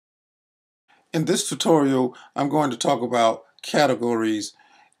In this tutorial, I'm going to talk about categories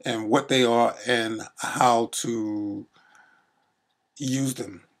and what they are and how to use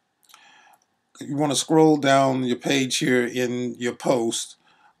them. You want to scroll down your page here in your post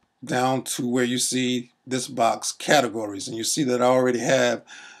down to where you see this box, categories, and you see that I already have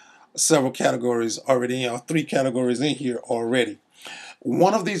several categories already, or 3 categories in here already.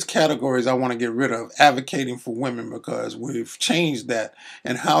 One of these categories I want to get rid of, advocating for women, because we've changed that.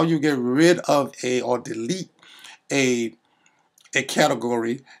 And how you get rid of or delete a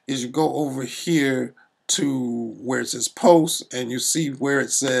category is you go over here to where it says post, and you see where it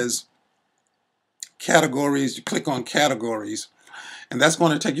says categories. You click on categories, and that's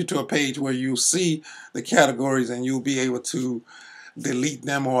going to take you to a page where you'll see the categories, and you'll be able to delete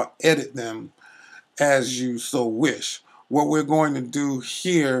them or edit them as you so wish. What we're going to do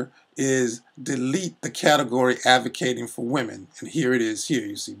here is delete the category advocating for women. And here it is. Here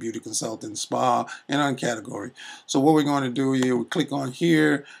you see beauty consultant, spa, and uncategory. So what we're going to do here, we click on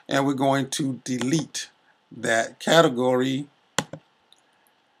here, and we're going to delete that category.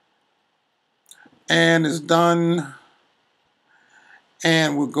 And it's done.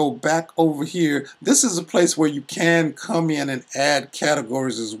 And we'll go back over here. This is a place where you can come in and add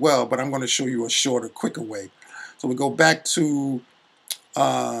categories as well, but I'm going to show you a shorter, quicker way. So we go back to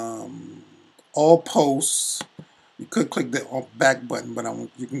all posts. You could click the back button, but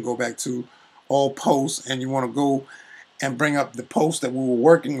you can go back to all posts, and you want to go and bring up the post that we were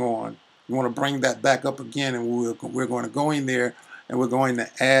working on. You want to bring that back up again, and we're going to go in there, and we're going to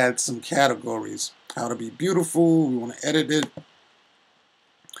add some categories. How to be beautiful. We want to edit it.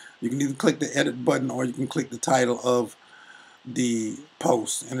 You can either click the edit button, or you can click the title of the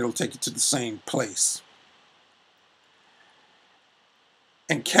post, and it'll take you to the same place.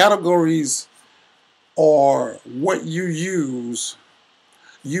 And categories are what you use.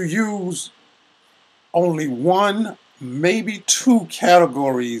 You use only 1, maybe 2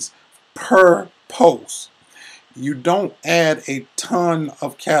 categories per post. You don't add a ton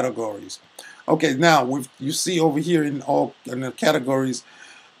of categories. Okay, now you see over here in the categories,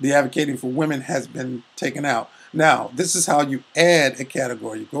 the advocating for women has been taken out. Now, this is how you add a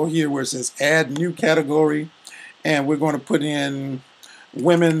category. You go here where it says add new category, and we're going to put in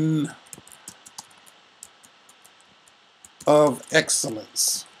women of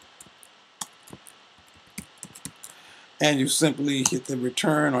excellence. And you simply hit the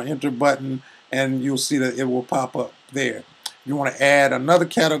return or enter button, and you'll see that it will pop up there. You want to add another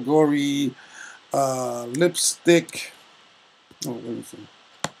category, lipstick. Oh, let me see.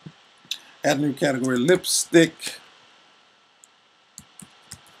 Add a new category, lipstick.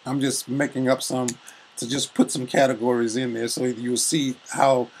 I'm just making up some to just put some categories in there so you'll see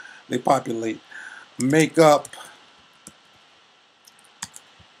how they populate. Makeup.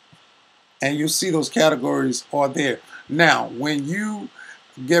 And you see those categories are there. Now, when you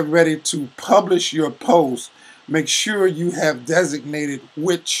get ready to publish your post, make sure you have designated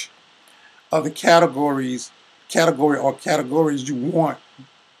which of the category or categories you want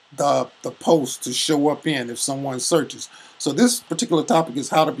the post to show up in if someone searches. So this particular topic is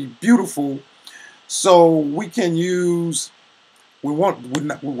how to be beautiful. So we can use, we want to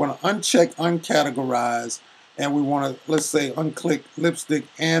uncheck uncategorize, and we want to, let's say, unclick lipstick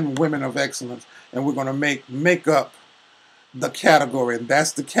and women of excellence, and we're going to make makeup the category, and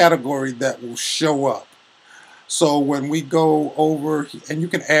that's the category that will show up. So when we go over, and you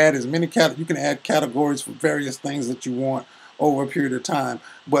can add as many you can add categories for various things that you want over a period of time,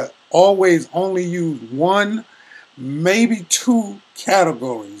 but always only use 1, maybe 2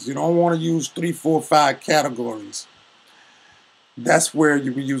 categories. You don't want to use 3, 4, 5 categories. That's where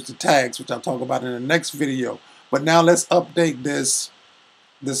you can use the tags, which I'll talk about in the next video. But now let's update this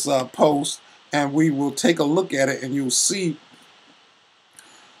post, and we will take a look at it, and you'll see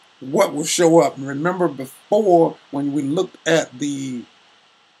what will show up. And remember, before, when we looked at the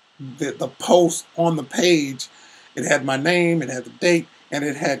post on the page, it had my name, it had the date, and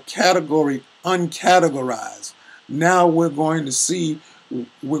it had category uncategorized. Now we're going to see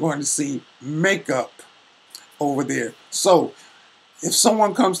makeup over there. So if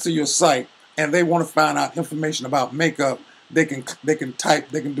someone comes to your site and they want to find out information about makeup, they can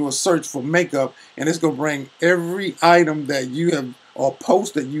do a search for makeup, and it's going to bring every item that you have, or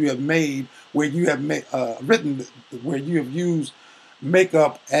post that you have made, where you have where you have used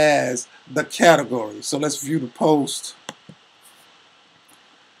makeup as the category. So let's view the post,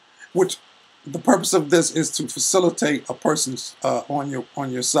 which the purpose of this is to facilitate a person's on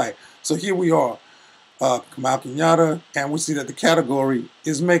your site. So here we are, Kamal Kenyatta, and we see that the category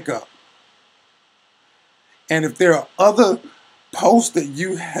is makeup. And if there are other posts that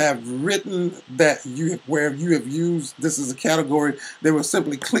you have written that where you have used this as a category, they will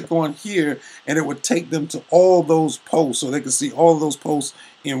simply click on here and it would take them to all those posts, so they can see all those posts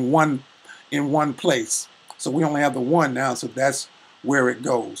in one place. So we only have the one now, so that's where it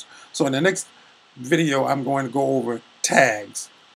goes. So in the next video, I'm going to go over tags.